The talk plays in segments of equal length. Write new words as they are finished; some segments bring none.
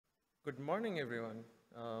Good morning, everyone.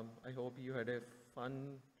 I hope you had a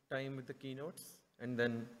fun time with the keynotes and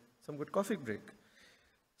then some good coffee break.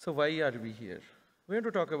 So why are we here? We're going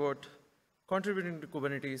to talk about contributing to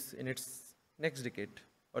Kubernetes in its next decade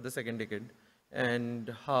or the second decade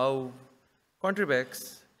and how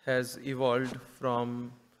ContribEx has evolved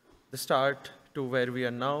from the start to where we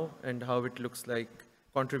are now and how it looks like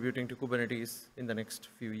contributing to Kubernetes in the next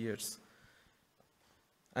few years.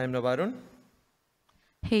 I am Nabarun.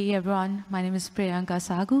 Hey everyone, my name is Priyanka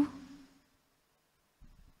Saggu.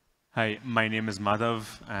 Hi, my name is Madhav,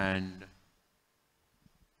 and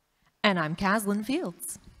I'm Kaslin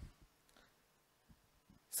Fields.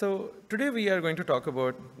 So today we are going to talk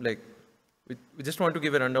about, we just want to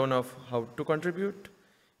give a rundown of how to contribute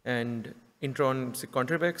and intro on SIG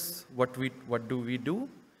ContribEx, what do we do,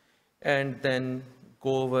 and then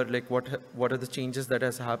go over what are the changes that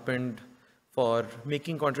has happened for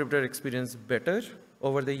making contributor experience better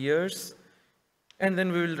over the years. And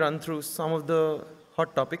then we will run through some of the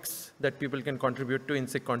hot topics that people can contribute to in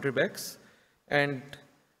SIG ContribEx. And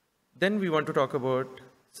then we want to talk about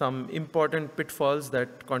some important pitfalls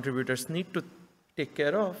that contributors need to take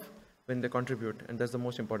care of when they contribute, and that's the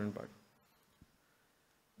most important part.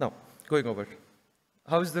 Now, going over,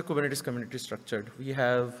 how is the Kubernetes community structured? We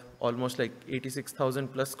have almost 86,000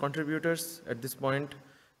 plus contributors at this point.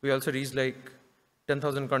 We also reached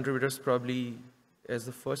 10,000 contributors probably as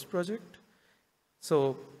the first project.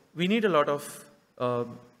 So we need a lot of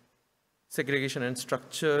segregation and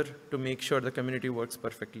structure to make sure the community works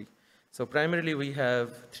perfectly. So primarily we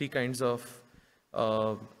have three kinds of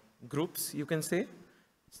groups, you can say,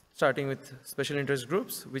 starting with special interest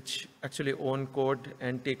groups, which actually own code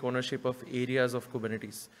and take ownership of areas of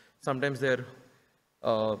Kubernetes. Sometimes they're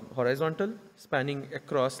horizontal, spanning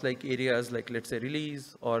across areas let's say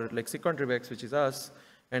release or SIG ContribEx, which is us,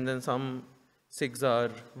 and then some SIGs are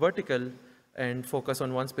vertical and focus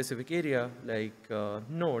on one specific area like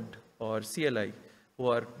Node or CLI, who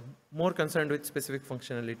are more concerned with specific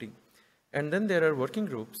functionality. And then there are working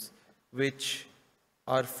groups which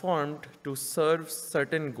are formed to serve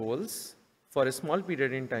certain goals for a small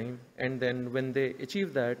period in time, and then when they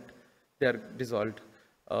achieve that, they are dissolved.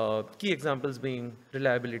 Key examples being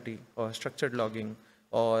reliability or structured logging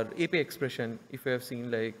or API expression. If you have seen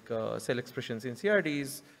cell expressions in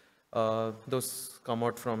CRDs, those come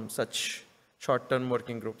out from such short-term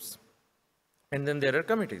working groups. And then there are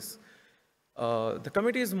committees. The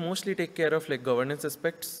committees mostly take care of governance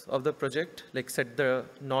aspects of the project, set the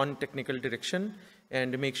non-technical direction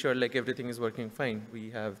and make sure everything is working fine. We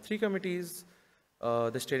have three committees,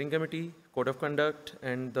 the steering committee, code of conduct,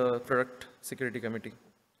 and the product security committee.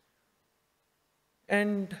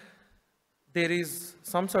 And there is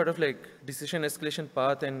some sort of decision escalation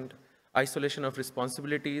path and isolation of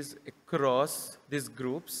responsibilities across these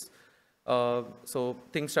groups. So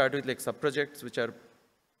things start with sub-projects, which are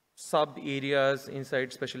sub-areas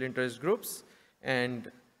inside special interest groups, and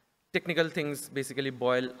technical things basically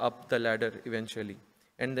boil up the ladder eventually.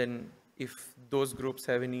 And then if those groups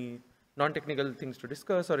have any non-technical things to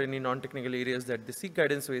discuss or any non-technical areas that they seek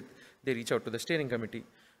guidance with, they reach out to the steering committee.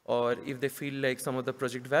 Or if they feel like some of the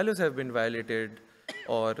project values have been violated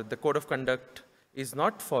or the code of conduct is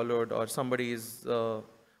not followed or somebody is,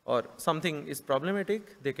 or something is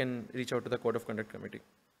problematic, they can reach out to the code of conduct committee.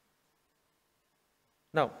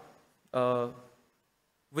 Now,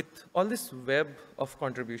 with all this web of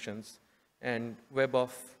contributions and web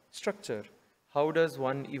of structure, how does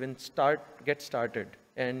one even get started,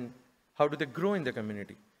 and how do they grow in the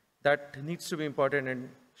community? That needs to be important and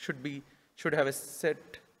should have a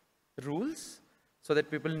set rules so that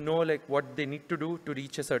people know what they need to do to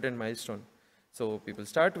reach a certain milestone. So people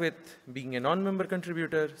start with being a non-member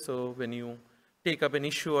contributor. So when you take up an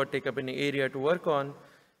issue or take up an area to work on,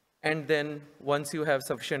 and then once you have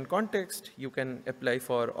sufficient context, you can apply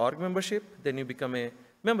for org membership, then you become a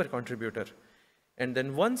member contributor. And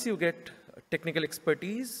then once you get technical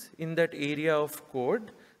expertise in that area of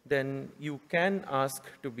code, then you can ask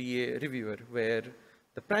to be a reviewer, where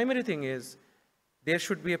the primary thing is there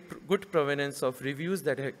should be a good provenance of reviews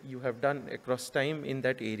that you have done across time in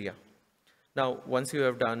that area. Now, once you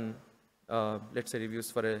have done, let's say,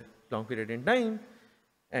 reviews for a long period in time,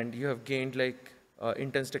 and you have gained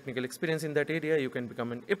intense technical experience in that area, you can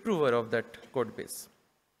become an approver of that code base.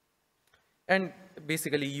 And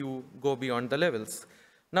basically, you go beyond the levels.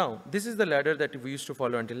 Now, this is the ladder that we used to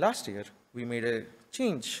follow until last year. We made a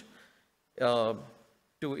change to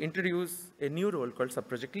introduce a new role called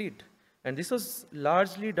sub-project lead. And this was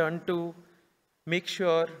largely done to make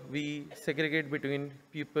sure we segregate between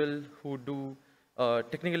people who do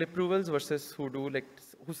technical approvals versus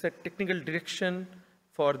who set technical direction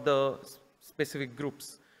for the specific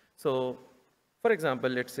groups. So for example,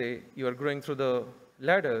 let's say you are growing through the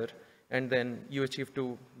ladder and then you achieve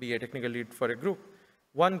to be a technical lead for a group.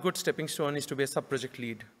 One good stepping stone is to be a sub-project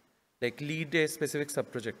lead, like lead a specific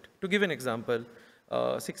sub-project. To give an example,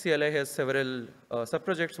 SIG CLI has several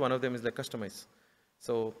sub-projects. One of them is like customize.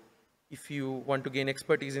 So if you want to gain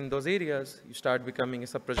expertise in those areas, you start becoming a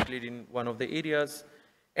sub-project lead in one of the areas,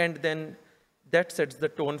 and then that sets the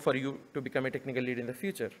tone for you to become a technical lead in the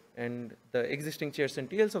future. And the existing chairs and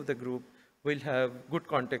TLs of the group will have good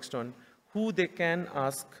context on who they can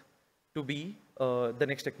ask to be the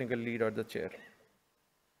next technical lead or the chair.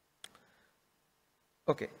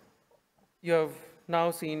 Okay, you have now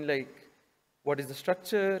seen like what is the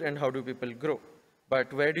structure and how do people grow.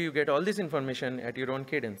 But where do you get all this information at your own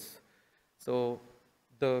cadence? So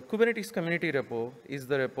the Kubernetes community repo is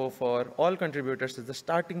the repo for all contributors. It's the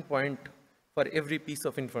starting point for every piece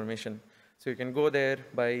of information. So you can go there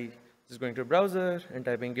by just going to a browser and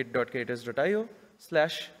typing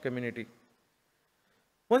git.ktos.io/community.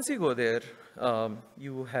 Once you go there,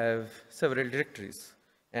 you have several directories.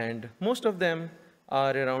 And most of them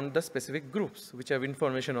are around the specific groups, which have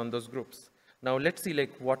information on those groups. Now let's see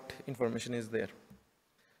like what information is there.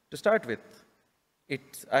 To start with,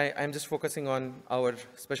 I'm just focusing on our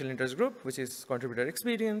special interest group, which is Contributor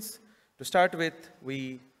Experience. To start with,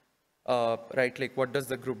 we write like what does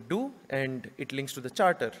the group do, and it links to the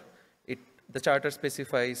charter. The charter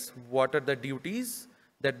specifies what are the duties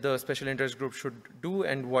that the special interest group should do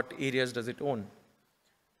and what areas does it own.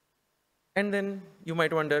 And then you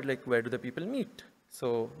might wonder like where do the people meet?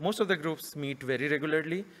 So most of the groups meet very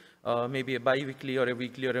regularly, maybe a bi-weekly or a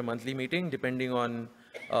weekly or a monthly meeting, depending on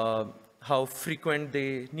how frequent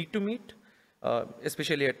they need to meet.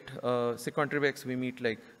 Especially at SIG ContribEx, we meet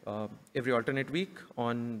like every alternate week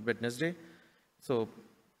on Wednesday. So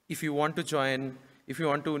if you want to join, if you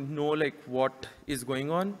want to know like what is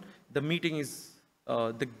going on, the meeting is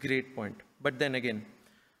the great point. But then again,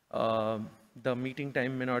 the meeting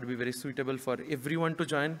time may not be very suitable for everyone to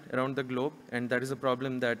join around the globe, and that is a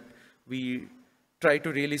problem that we try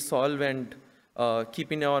to really solve and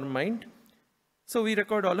keep in our mind. So we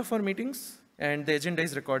record all of our meetings, and the agenda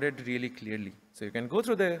is recorded really clearly. So you can go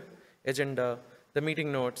through the agenda, the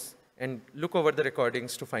meeting notes, and look over the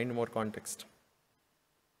recordings to find more context.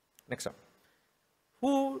 Next up,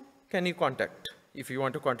 who can you contact if you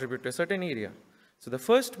want to contribute to a certain area? So the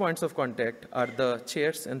first points of contact are the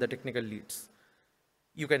chairs and the technical leads.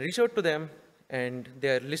 You can reach out to them, and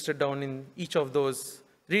they are listed down in each of those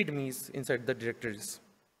readmes inside the directories.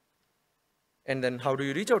 And then how do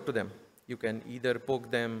you reach out to them? You can either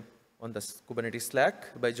poke them on the Kubernetes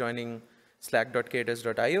Slack by joining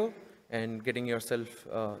slack.ktos.io and getting yourself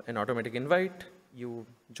an automatic invite. You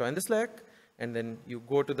join the Slack, and then you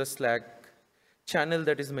go to the Slack channel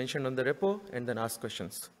that is mentioned on the repo and then ask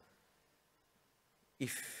questions.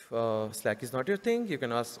 If Slack is not your thing, you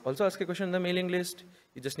can also ask a question on the mailing list.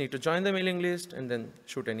 You just need to join the mailing list and then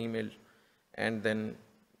shoot an email, and then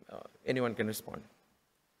anyone can respond.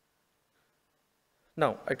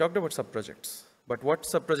 Now, I talked about subprojects, but what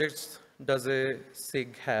subprojects does a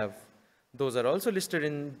SIG have? Those are also listed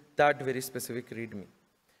in that very specific README.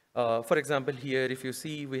 For example, here, if you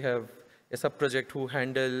see, we have a subproject who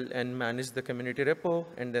handle and manage the community repo,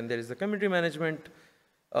 and then there is the community management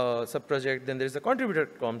subproject, then there is the contributor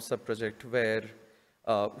comms subproject, where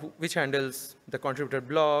which handles the contributor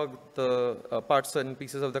blog, the parts and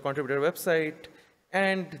pieces of the contributor website,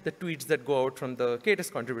 and the tweets that go out from the KTS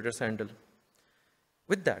contributors handle.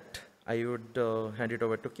 With that, I would hand it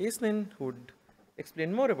over to Kaslin, who would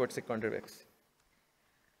explain more about SIG ContribEx.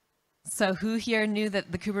 So who here knew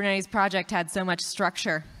that the Kubernetes project had so much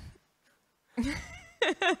structure?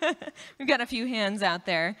 We've got a few hands out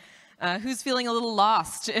there. Who's feeling a little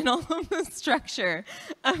lost in all of the structure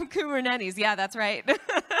of Kubernetes? Yeah, that's right.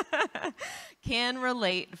 Can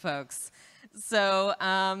relate, folks. So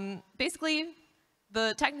basically,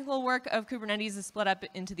 the technical work of Kubernetes is split up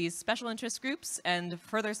into these special interest groups and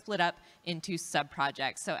further split up into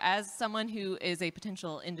sub-projects. So as someone who is a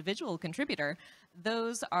potential individual contributor,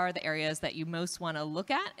 those are the areas that you most want to look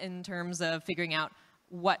at in terms of figuring out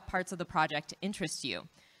what parts of the project interest you.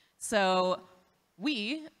 So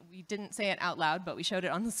we didn't say it out loud, but we showed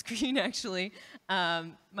it on the screen actually.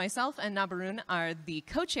 Myself and Nabarun are the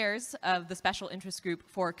co-chairs of the special interest group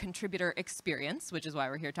for Contributor Experience, which is why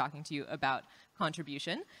we're here talking to you about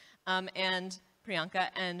contribution. And Priyanka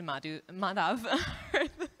and Madhav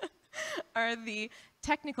are the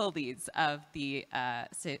technical leads of the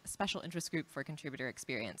special interest group for Contributor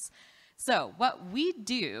Experience. So what we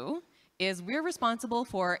do is we're responsible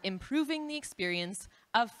for improving the experience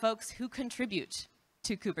of folks who contribute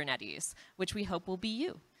to Kubernetes, which we hope will be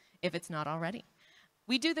you, if it's not already.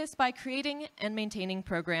 We do this by creating and maintaining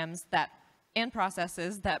programs and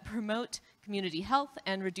processes that promote community health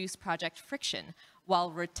and reduce project friction,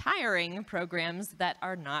 while retiring programs that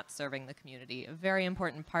are not serving the community. A very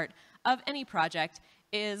important part of any project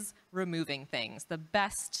is removing things. The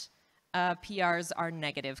best PRs are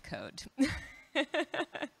negative code.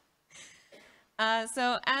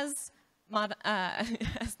 So as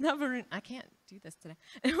Nabarun, I can't do this today.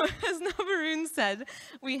 As Nabarun said,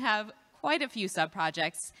 we have quite a few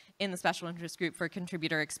sub-projects in the special interest group for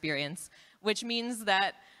contributor experience, which means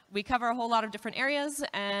that we cover a whole lot of different areas,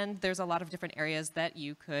 and there's a lot of different areas that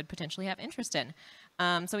you could potentially have interest in.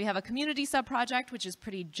 So we have a community sub-project, which is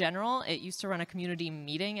pretty general. It used to run a community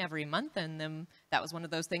meeting every month, and then that was one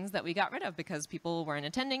of those things that we got rid of because people weren't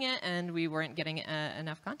attending it and we weren't getting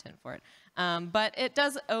enough content for it. But it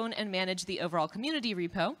does own and manage the overall community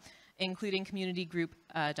repo, including community group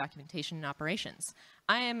documentation and operations.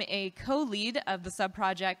 I am a co-lead of the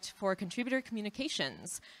sub-project for contributor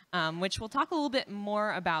communications, which we'll talk a little bit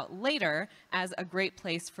more about later as a great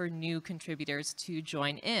place for new contributors to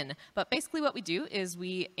join in. But basically what we do is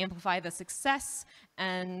we amplify the success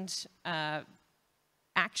and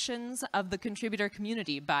actions of the contributor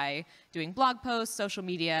community by doing blog posts, social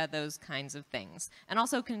media, those kinds of things. And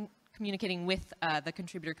also communicating with the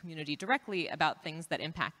contributor community directly about things that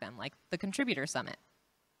impact them, like the Contributor Summit.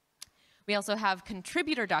 We also have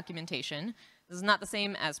contributor documentation. This is not the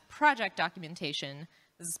same as project documentation.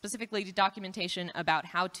 This is specifically documentation about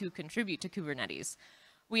how to contribute to Kubernetes.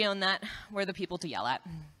 We own that. We're the people to yell at.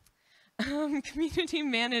 Community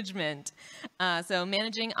management. So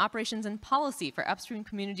managing operations and policy for upstream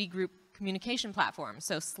community group communication platforms.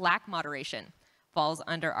 So Slack moderation falls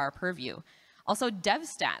under our purview. Also,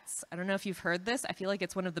 DevStats. I don't know if you've heard this. I feel like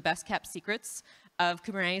it's one of the best kept secrets of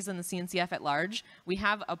Kubernetes and the CNCF at large. We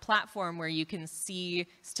have a platform where you can see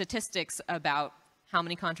statistics about how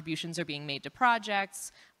many contributions are being made to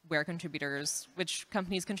projects, where contributors, which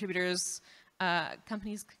companies contributors,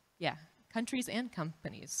 countries and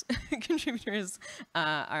companies contributors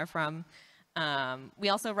are from. We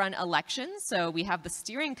also run elections, so we have the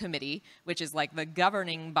steering committee, which is like the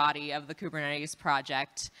governing body of the Kubernetes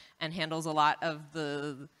project and handles a lot of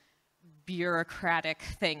the bureaucratic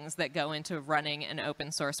things that go into running an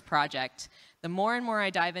open source project. The more and more I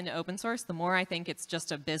dive into open source, the more I think it's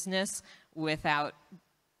just a business without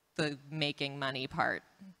the making money part.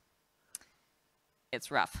 It's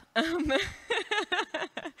rough.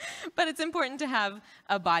 But it's important to have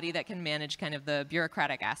a body that can manage kind of the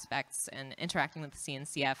bureaucratic aspects and interacting with the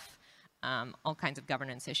CNCF, all kinds of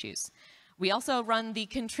governance issues. We also run the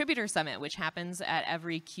Contributor Summit, which happens at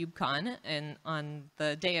every KubeCon and on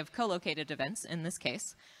the day of co-located events in this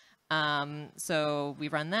case. So we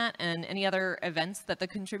run that, and any other events that the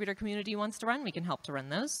contributor community wants to run, we can help to run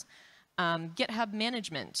those. GitHub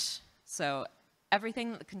management. So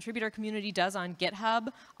everything that the contributor community does on GitHub,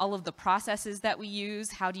 all of the processes that we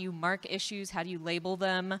use, how do you mark issues, how do you label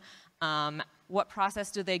them, what process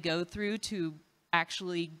do they go through to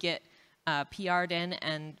actually get PR'd in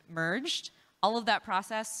and merged. All of that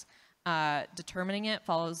process, determining it,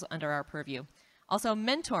 falls under our purview. Also,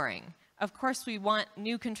 mentoring. Of course, we want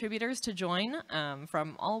new contributors to join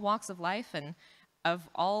from all walks of life and of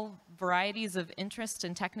all varieties of interest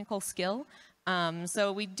and technical skill.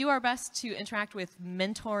 So we do our best to interact with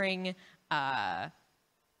mentoring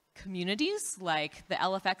communities like the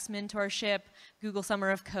LFX mentorship, Google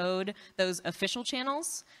Summer of Code, those official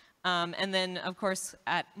channels. And then, of course,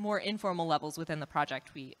 at more informal levels within the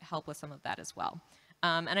project, we help with some of that as well.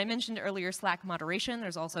 And I mentioned earlier Slack moderation.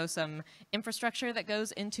 There's also some infrastructure that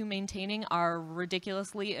goes into maintaining our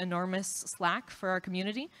ridiculously enormous Slack for our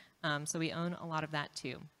community. So we own a lot of that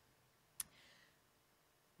too.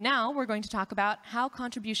 Now we're going to talk about how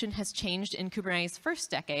contribution has changed in Kubernetes' first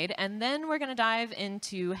decade, and then we're going to dive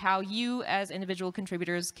into how you as individual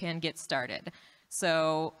contributors can get started.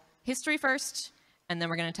 So history first, and then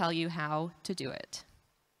we're going to tell you how to do it.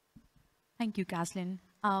 Thank you, Kaslin.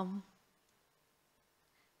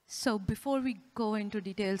 So before we go into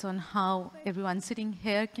details on how everyone sitting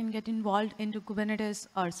here can get involved into Kubernetes,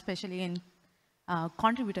 or especially in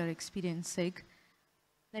contributor experience SIG,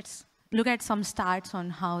 let's look at some stats on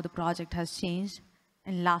how the project has changed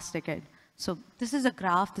in last decade. So this is a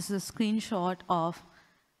graph, this is a screenshot of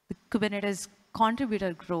the Kubernetes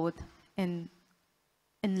contributor growth in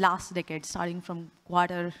last decade, starting from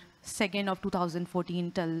Q2 of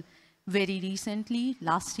 2014 till very recently,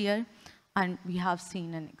 last year. And we have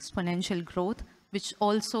seen an exponential growth, which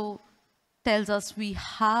also tells us we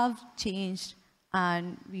have changed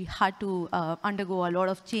and we had to undergo a lot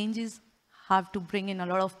of changes have to bring in a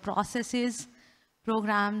lot of processes,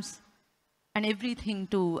 programs, and everything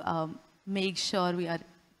to make sure we are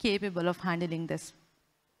capable of handling this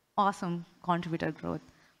awesome contributor growth.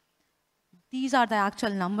 These are the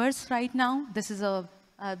actual numbers right now. These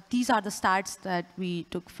are the stats that we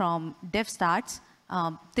took from DevStats.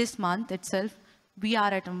 This month itself, we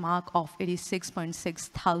are at a mark of 86.6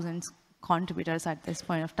 thousand contributors at this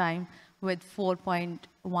point of time with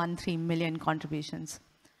 4.13 million contributions.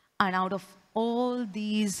 And out of all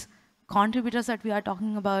these contributors that we are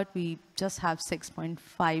talking about, we just have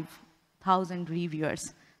 6.5 thousand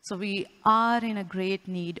reviewers. So we are in a great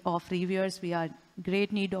need of reviewers. We are in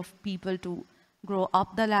great need of people to grow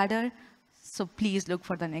up the ladder. So please look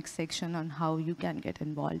for the next section on how you can get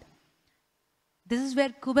involved. This is where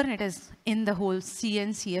Kubernetes in the whole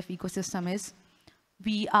CNCF ecosystem is.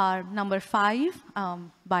 We are number 5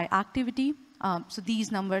 by activity. So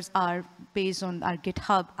these numbers are based on our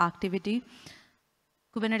GitHub activity.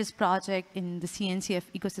 Kubernetes project in the CNCF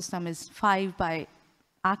ecosystem is 5 by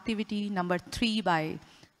activity, number 3 by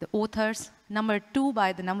the authors, number 2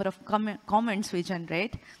 by the number of comments we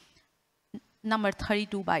generate, number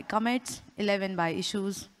 32 by commits, 11 by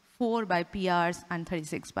issues, 4 by PRs, and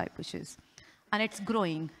 36 by pushes. And it's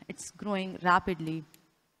growing rapidly.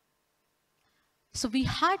 So we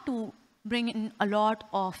had to bring in a lot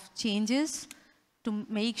of changes to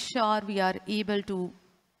make sure we are able to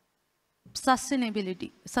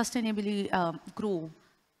sustainably grow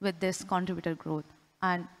with this contributor growth.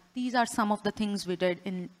 And these are some of the things we did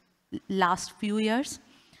in last few years.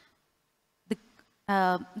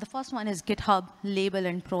 The first one is GitHub label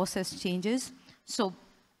and process changes. So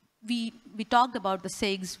we talked about the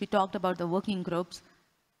SIGs, we talked about the working groups.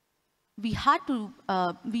 We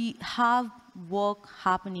have work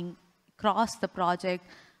happening across the project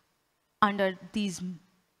under these,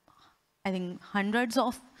 I think, hundreds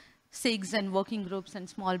of SIGs and working groups and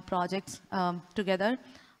small projects together.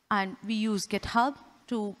 And we use GitHub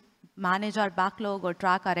to manage our backlog or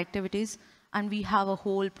track our activities. And we have a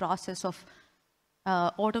whole process of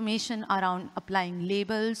automation around applying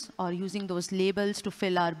labels or using those labels to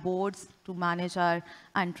fill our boards to manage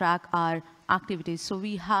and track our activities. So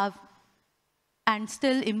we have, and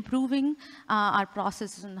still improving our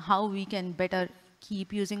processes on how we can better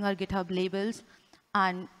keep using our GitHub labels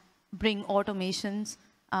and bring automations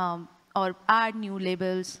or add new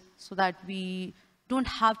labels so that we don't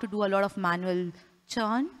have to do a lot of manual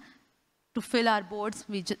churn to fill our boards.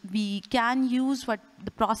 We can use what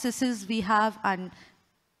the processes we have and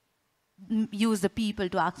use the people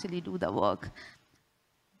to actually do the work.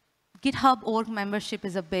 GitHub org membership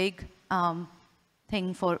is a big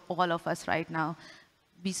thing for all of us right now.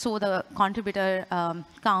 We saw the contributor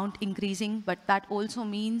count increasing, but that also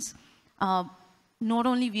means not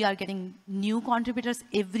only we are getting new contributors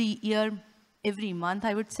every year, every month,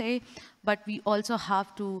 I would say, but we also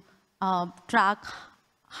have to track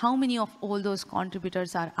how many of all those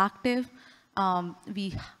contributors are active.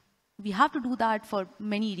 We have to do that for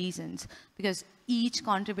many reasons, because each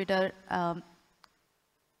contributor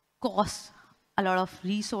costs a lot of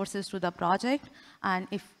resources to the project, and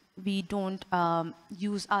if we don't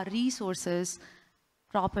use our resources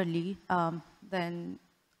properly, then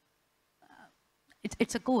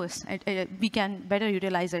it's a cost. We can better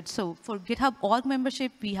utilize it. So for GitHub org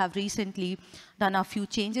membership, we have recently done a few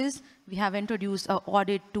changes. We have introduced an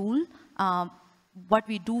audit tool. What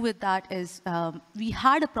we do with that is we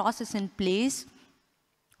had a process in place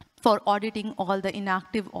for auditing all the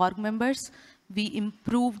inactive org members. We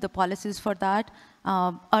improved the policies for that.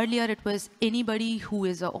 Earlier, it was anybody who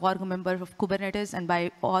is an org member of Kubernetes, and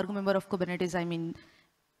by org member of Kubernetes, I mean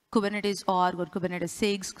Kubernetes org or Kubernetes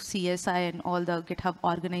SIGs, CSI, and all the GitHub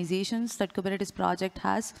organizations that Kubernetes project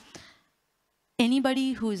has.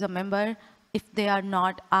 Anybody who is a member, if they are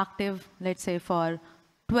not active, let's say for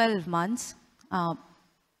 12 months,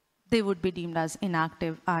 they would be deemed as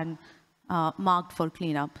inactive and marked for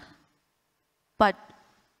cleanup. But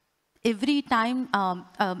every time,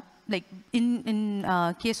 like in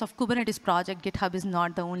case of Kubernetes project, GitHub is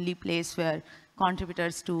not the only place where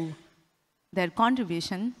contributors do their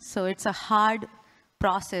contribution. So it's a hard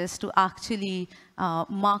process to actually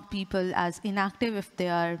mark people as inactive if they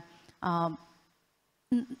are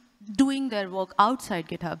doing their work outside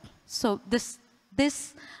GitHub. So this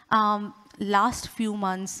last few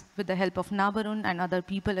months, with the help of Nabarun and other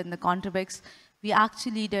people in the ContribEx, we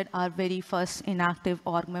actually did our very first inactive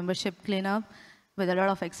org membership cleanup with a lot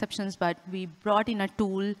of exceptions, but we brought in a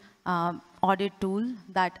tool, audit tool,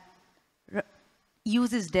 that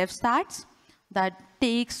uses DevStats, that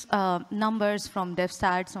takes numbers from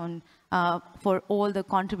DevStats on, for all the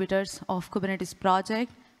contributors of Kubernetes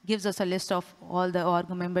project, gives us a list of all the org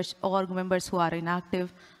members who are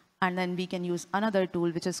inactive, and then we can use another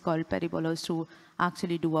tool which is called Peribolos to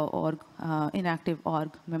actually do a inactive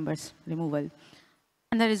org members removal.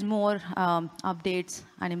 And there is more updates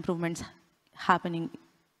and improvements happening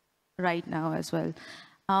right now as well.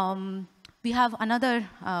 We have another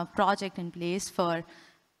project in place for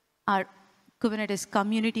our Kubernetes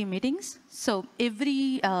community meetings. So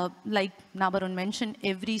every, like Nabarun mentioned,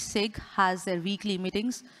 every SIG has their weekly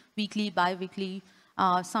meetings, weekly, bi-weekly,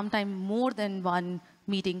 sometime more than one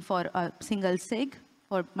meeting for a single SIG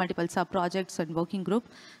for multiple sub-projects and working group.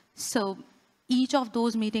 So each of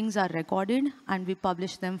those meetings are recorded and we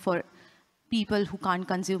publish them for people who can't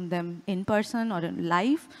consume them in person or in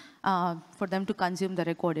live, for them to consume the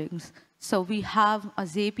recordings. So we have a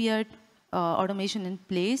Zapier automation in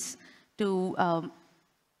place to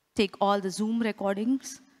take all the Zoom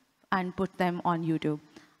recordings and put them on YouTube.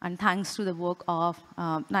 And thanks to the work of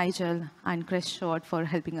Nigel and Chris Short for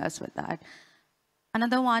helping us with that.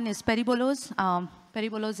 Another one is Peribolos.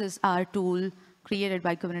 Peribolos is our tool created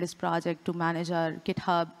by Kubernetes project to manage our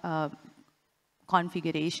GitHub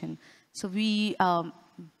configuration. So we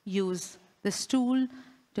use this tool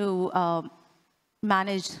to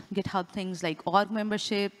manage GitHub things like org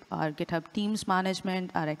membership, our GitHub teams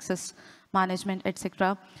management, our access management,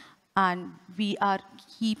 etc. And we are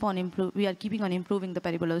keeping on improving the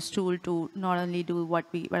Peribolos tool to not only do what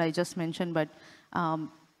I just mentioned, but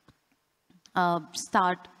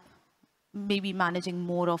start maybe managing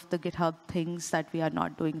more of the GitHub things that we are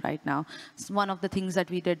not doing right now. So one of the things that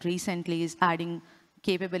we did recently is adding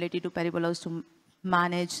capability to Peribolos to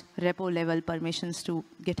manage repo level permissions to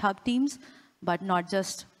GitHub teams, but not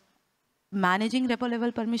just managing repo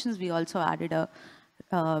level permissions. We also added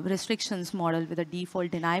a restrictions model with a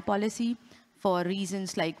default deny policy for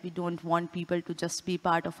reasons like we don't want people to just be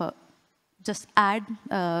part of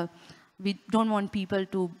we don't want people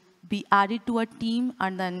to be added to a team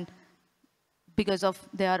and then because of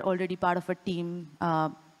they are already part of a team,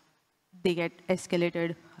 they get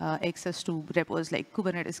escalated access to repos like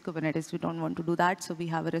Kubernetes. We don't want to do that, so we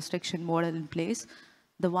have a restriction model in place.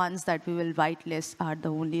 The ones that we will whitelist are the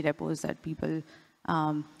only repos that people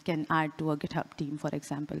can add to a GitHub team, for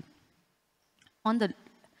example. On the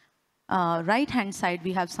right-hand side,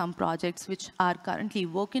 we have some projects which are currently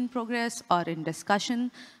work in progress or in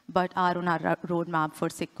discussion, but are on our roadmap for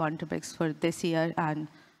SIG ContribEx for this year and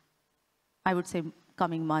I would say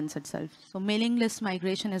coming months itself. So mailing list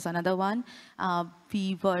migration is another one.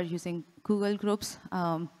 We were using Google Groups,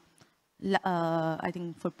 I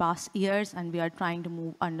think for past years, and we are trying to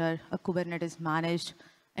move under a Kubernetes managed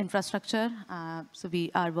infrastructure. So we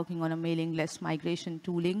are working on a mailing list migration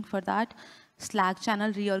tooling for that. Slack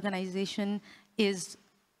channel reorganization is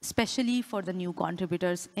especially for the new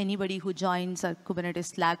contributors. Anybody who joins a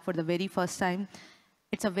Kubernetes Slack for the very first time,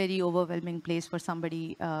 it's a very overwhelming place for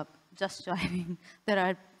somebody just joining. There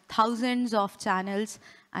are thousands of channels,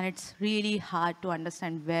 and it's really hard to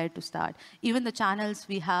understand where to start. Even the channels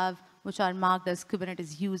we have, which are marked as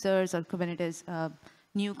Kubernetes users or Kubernetes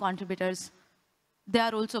new contributors, they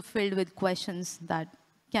are also filled with questions that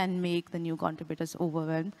can make the new contributors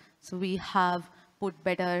overwhelmed. So we have put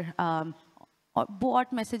better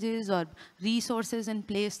bot messages or resources in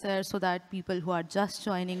place there so that people who are just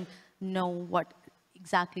joining know what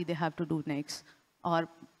exactly they have to do next or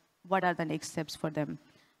what are the next steps for them.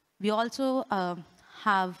 We also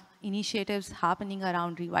have initiatives happening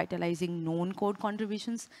around revitalizing known code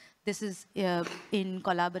contributions. This is in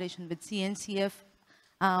collaboration with CNCF.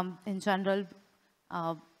 In general,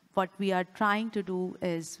 what we are trying to do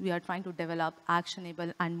is we are trying to develop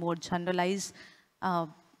actionable and more generalized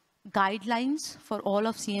guidelines for all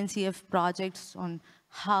of CNCF projects on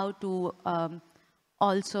how to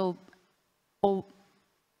also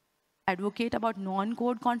advocate about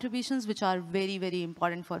non-code contributions, which are very, very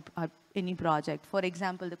important for any project. For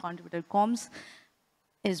example, the contributor comms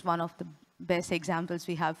is one of the best examples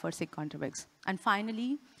we have for SIG ContribEx. And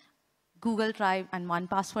finally, Google Drive and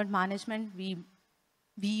 1Password management. We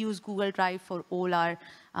use Google Drive for all our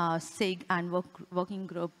SIG and working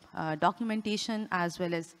group documentation, as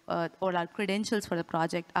well as all our credentials for the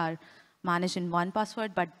project are managed in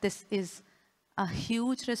 1Password, but this is a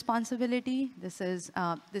huge responsibility. This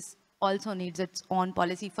also needs its own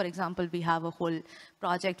policy. For example, we have a whole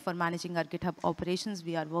project for managing our GitHub operations.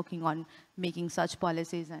 We are working on making such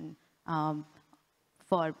policies and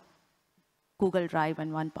for Google Drive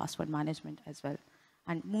and 1Password management as well.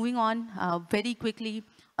 And moving on very quickly,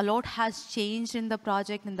 a lot has changed in the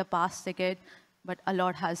project in the past decade, but a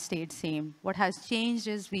lot has stayed same. What has changed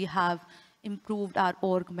is we have improved our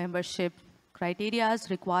org membership criteria,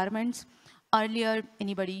 requirements. earlier,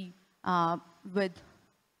 anybody with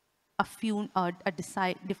a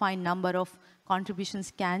defined number of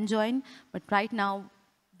contributions can join, but right now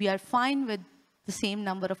we are fine with the same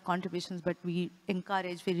number of contributions, but we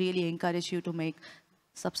really encourage you to make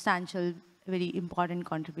substantial, very important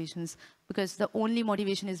contributions, because the only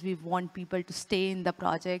motivation is we want people to stay in the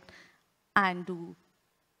project and to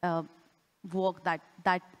work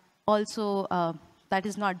that also, that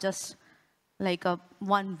is not just like a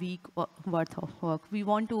 1 week worth of work. We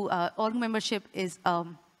want to, org membership is,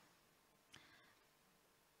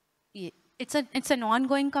 it's an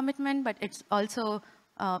ongoing commitment, but it's also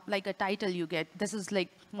like a title you get. This is like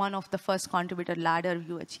one of the first contributor ladder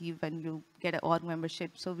you achieve when you get an org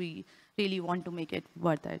membership. So we really want to make it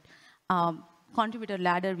worth it. Contributor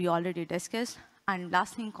ladder we already discussed. And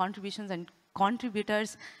last thing, contributions and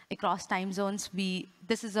contributors across time zones.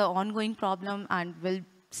 This is an ongoing problem and will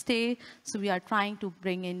stay. So we are trying to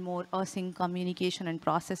bring in more async communication and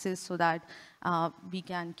processes so that we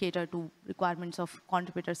can cater to requirements of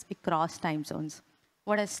contributors across time zones.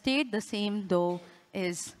 What has stayed the same, though,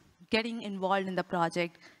 is getting involved in the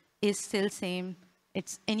project is still same.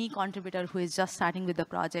 It's any contributor who is just starting with the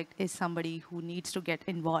project is somebody who needs to get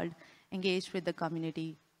involved, engage with the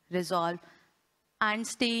community, resolve, and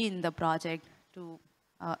stay in the project to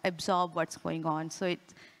absorb what's going on. So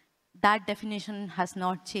that definition has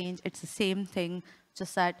not changed. It's the same thing,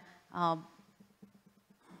 just that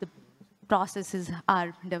the processes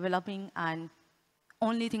are developing, and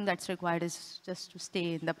only thing that's required is just to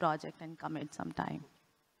stay in the project and commit some time.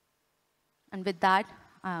 And with that,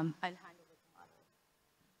 I'll hand over to Madhav.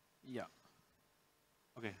 Yeah.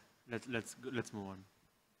 Okay. Let's move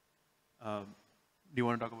on. Do you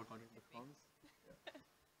want to talk about contributor forms?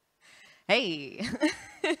 Hey.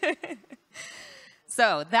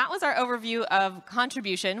 So that was our overview of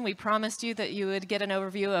contribution. We promised you that you would get an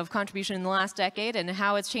overview of contribution in the last decade and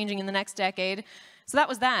how it's changing in the next decade. So that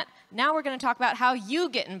was that. Now we're going to talk about how you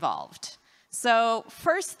get involved. So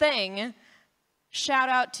first thing, shout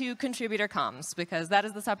out to Contributor Comms, because that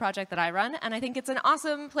is the subproject that I run, and I think it's an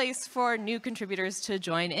awesome place for new contributors to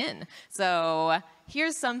join in. So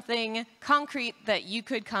here's something concrete that you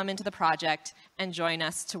could come into the project and join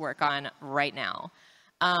us to work on right now.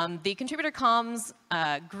 The Contributor Comms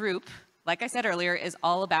group, like I said earlier, is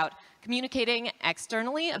all about communicating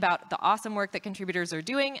externally about the awesome work that contributors are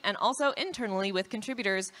doing, and also internally with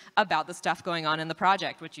contributors about the stuff going on in the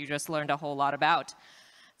project, which you just learned a whole lot about.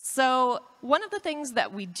 So one of the things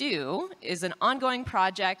that we do is an ongoing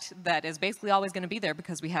project that is basically always going to be there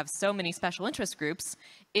because we have so many special interest groups,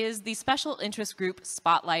 is the Special Interest Group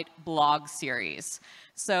Spotlight blog series.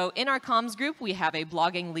 So in our comms group, we have a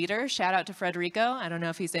blogging leader. Shout out to Frederico. I don't know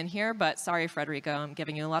if he's in here, but sorry, Frederico, I'm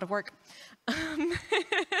giving you a lot of work.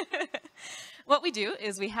 What we do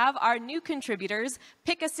is we have our new contributors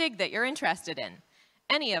pick a SIG that you're interested in.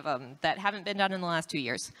 Any of them that haven't been done in the last 2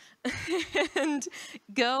 years, and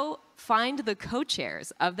go find the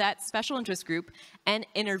co-chairs of that special interest group and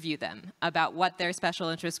interview them about what their special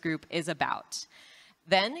interest group is about.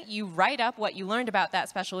 Then you write up what you learned about that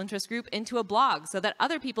special interest group into a blog so that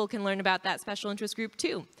other people can learn about that special interest group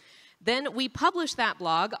too. Then we publish that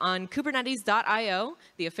blog on kubernetes.io,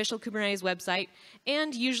 the official Kubernetes website,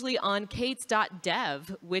 and usually on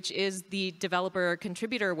kates.dev, which is the developer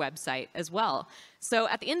contributor website as well. So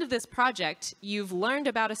at the end of this project, you've learned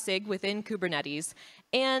about a SIG within Kubernetes,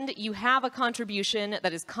 and you have a contribution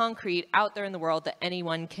that is concrete out there in the world that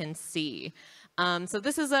anyone can see. So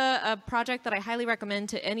this is a project that I highly recommend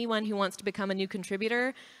to anyone who wants to become a new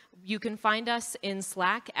contributor. You can find us in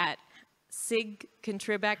Slack at SIG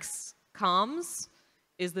ContribEx comms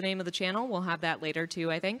is the name of the channel. We'll have that later too,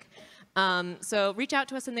 I think. So reach out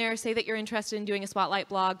to us in there. Say that you're interested in doing a Spotlight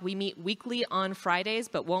blog. We meet weekly on Fridays,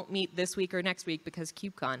 but won't meet this week or next week because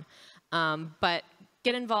KubeCon. But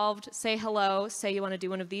get involved, say hello, say you want to do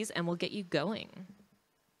one of these, and we'll get you going.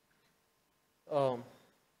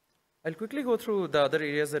 I'll quickly go through the other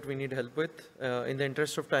areas that we need help with in the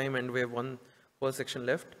interest of time, and we have one whole section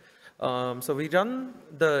left. So we run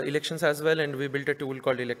the elections as well, and we built a tool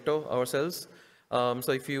called Electo ourselves.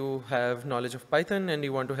 So if you have knowledge of Python and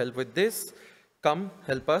you want to help with this, come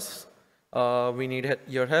help us. We need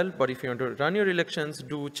your help, but if you want to run your elections,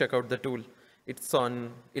 do check out the tool. It's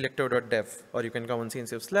on electo.dev, or you can come on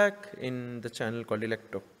CNCF Slack in the channel called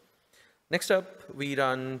Electo. Next up, we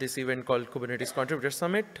run this event called Kubernetes Contributor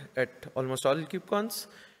Summit at almost all KubeCons.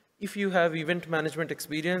 If you have event management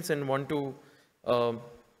experience and want to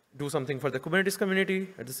do something for the Kubernetes community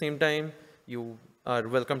at the same time, you are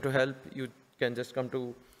welcome to help. You can just come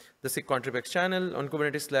to the SIG ContribEx channel on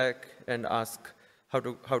Kubernetes Slack and ask how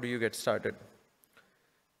do you get started.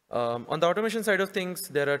 On the automation side of things,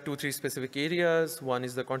 there are 2-3 specific areas. One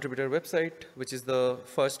is the contributor website, which is the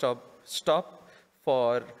first stop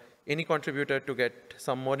for any contributor to get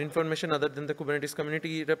some more information other than the Kubernetes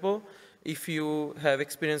community repo. If you have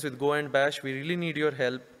experience with Go and Bash, we really need your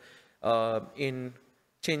help in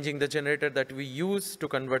changing the generator that we use to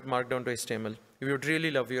convert Markdown to HTML. We would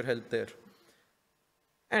really love your help there.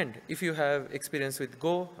 And if you have experience with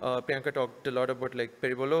Go, Priyanka talked a lot about like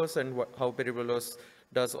Peribolos and how Peribolos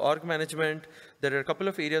does org management. There are a couple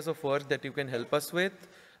of areas of work that you can help us with.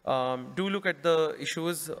 Do look at the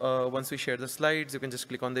issues. Once we share the slides, you can just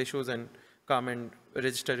click on the issues and come and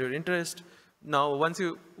register your interest. Now, when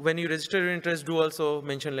you register your interest, do also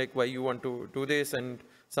mention like why you want to do this and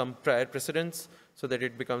some prior precedents so that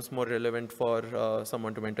it becomes more relevant for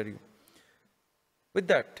someone to mentor you. With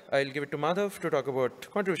that, I'll give it to Madhav to talk about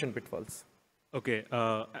contribution pitfalls. Okay,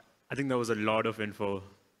 I think there was a lot of info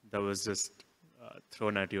that was just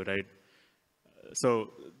thrown at you, right?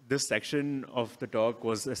 So this section of the talk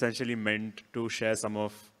was essentially meant to share some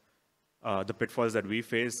of the pitfalls that we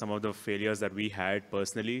faced, some of the failures that we had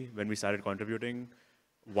personally when we started contributing.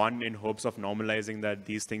 One, in hopes of normalizing that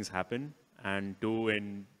these things happen, and two,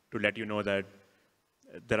 to let you know that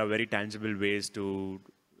there are very tangible ways to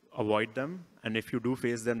avoid them. And if you do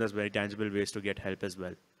face them, there's very tangible ways to get help as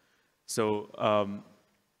well. So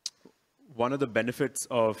one of the benefits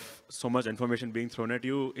of so much information being thrown at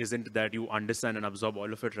you isn't that you understand and absorb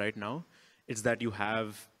all of it right now. It's that you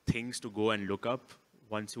have things to go and look up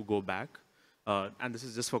once you go back. And this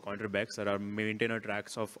is just for ContribEx. There are maintainer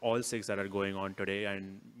tracks of all SIGs that are going on today,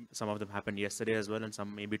 and some of them happened yesterday as well, and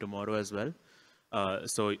some maybe tomorrow as well.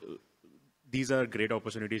 So these are great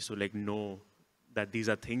opportunities to like know that these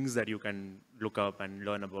are things that you can look up and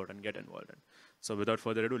learn about and get involved in. So without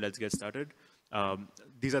further ado, let's get started.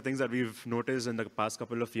 These are things that we've noticed in the past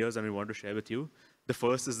couple of years and we want to share with you. The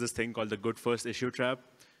first is this thing called the good first issue trap.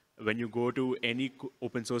 When you go to any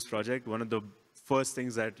open source project, one of the first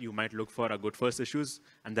things that you might look for are good first issues,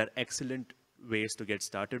 and they're excellent ways to get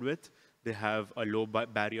started with. They have a low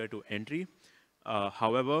barrier to entry.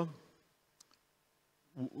 However,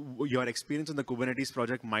 your experience in the Kubernetes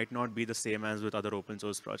project might not be the same as with other open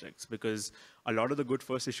source projects, because a lot of the good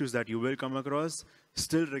first issues that you will come across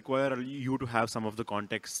still require you to have some of the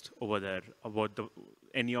context over there about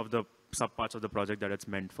any of the subparts of the project that it's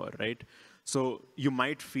meant for, right? So you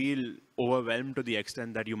might feel overwhelmed to the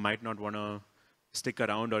extent that you might not want to stick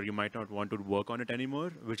around, or you might not want to work on it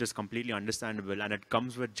anymore, which is completely understandable, and it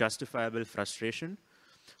comes with justifiable frustration.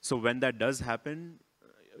 So when that does happen,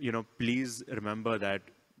 please remember that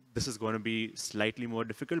this is going to be slightly more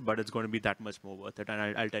difficult, but it's going to be that much more worth it,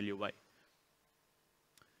 and I'll tell you why.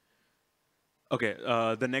 Okay,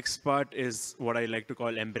 the next part is what I like to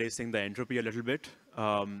call embracing the entropy a little bit.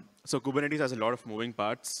 So Kubernetes has a lot of moving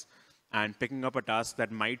parts, and picking up a task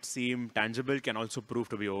that might seem tangible can also prove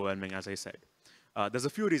to be overwhelming, as I said. There's a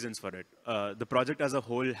few reasons for it. The project as a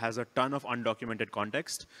whole has a ton of undocumented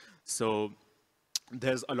context. So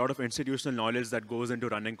there's a lot of institutional knowledge that goes into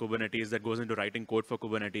running Kubernetes, that goes into writing code for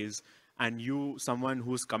Kubernetes. And someone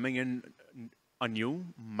who's coming in anew,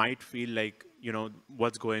 might feel like,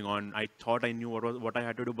 what's going on? I thought I knew what I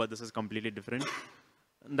had to do, but this is completely different.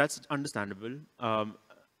 And that's understandable.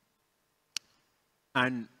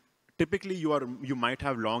 And typically, you might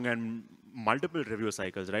have long and multiple review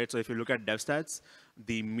cycles, right? So if you look at dev stats,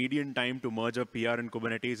 the median time to merge a PR in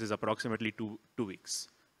Kubernetes is approximately two weeks,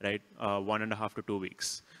 right? 1.5 to 2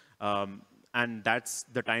 weeks. And that's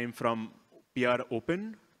the time from PR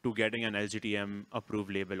open to getting an LGTM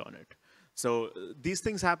approved label on it. So these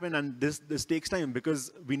things happen, and this takes time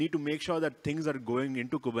because we need to make sure that things that are going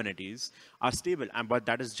into Kubernetes are stable. But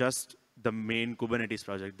that is just the main Kubernetes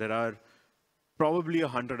project. There are probably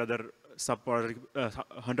 100 other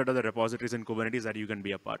repositories in Kubernetes that you can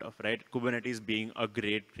be a part of, right? Kubernetes being a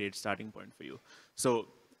great starting point for you. So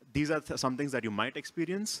these are some things that you might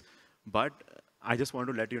experience, but I just want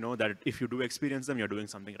to let you know that if you do experience them, you're doing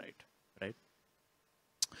something right?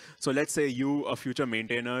 So let's say you, a future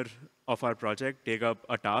maintainer of our project, take up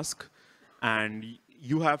a task, and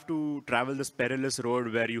you have to travel this perilous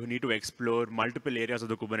road where you need to explore multiple areas of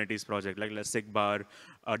the Kubernetes project, like SIG bar,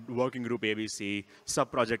 working group ABC,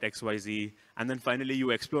 sub-project XYZ, and then finally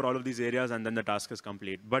you explore all of these areas and then the task is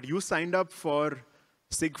complete. But you signed up for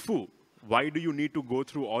SIG foo. Why do you need to go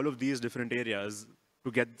through all of these different areas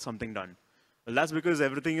to get something done? Well, that's because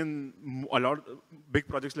everything in a lot of big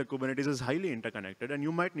projects like Kubernetes is highly interconnected, and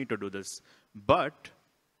you might need to do this. But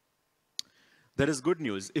there is good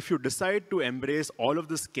news. If you decide to embrace all of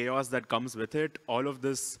this chaos that comes with it, all of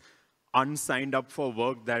this unsigned up for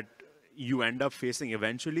work that you end up facing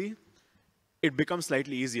eventually, it becomes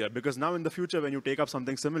slightly easier, because now in the future, when you take up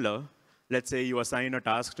something similar, let's say you assign a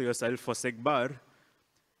task to yourself for SIG bar,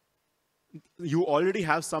 you already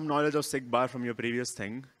have some knowledge of SIG bar from your previous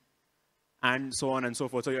thing, and so on and so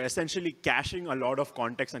forth. So you're essentially caching a lot of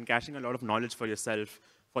context and caching a lot of knowledge for yourself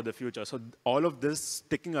for the future. So all of this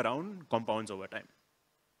sticking around compounds over time.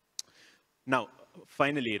 Now,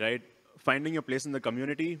 finally, right, finding your place in the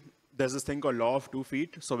community, there's this thing called law of 2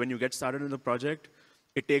 feet. So when you get started in the project,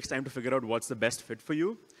 it takes time to figure out what's the best fit for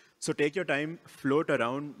you. So take your time, float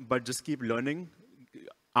around, but just keep learning,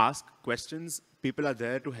 ask questions. People are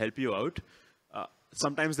there to help you out.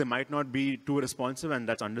 Sometimes they might not be too responsive, and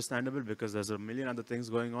that's understandable because there's a million other things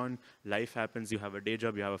going on. Life happens, you have a day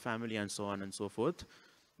job, you have a family, and so on and so forth.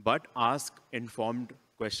 But ask informed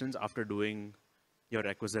questions after doing your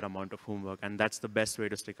requisite amount of homework, and that's the best way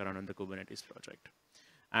to stick around in the Kubernetes project.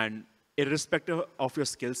 And irrespective of your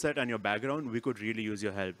skill set and your background, we could really use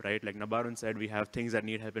your help, right? Like Nabarun said, we have things that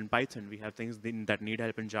need help in Python. We have things that need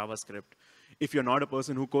help in JavaScript. If you're not a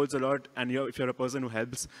person who codes a lot, and if you're a person who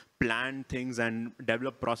helps plan things and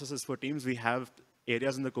develop processes for teams, we have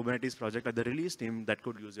areas in the Kubernetes project like the release team that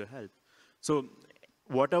could use your help. So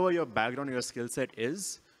whatever your background or your skill set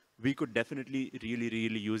is, we could definitely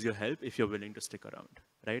really use your help if you're willing to stick around,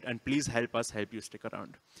 right? And please help us help you stick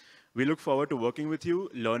around. We look forward to working with you,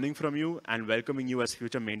 learning from you, and welcoming you as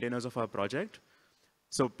future maintainers of our project.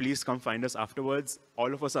 So please come find us afterwards.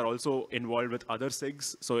 All of us are also involved with other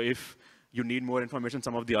SIGs. So if you need more information,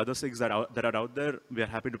 some of the other SIGs that are out there, we are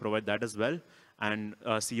happy to provide that as well. And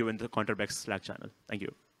see you in the ContribEx Slack channel. Thank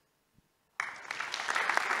you.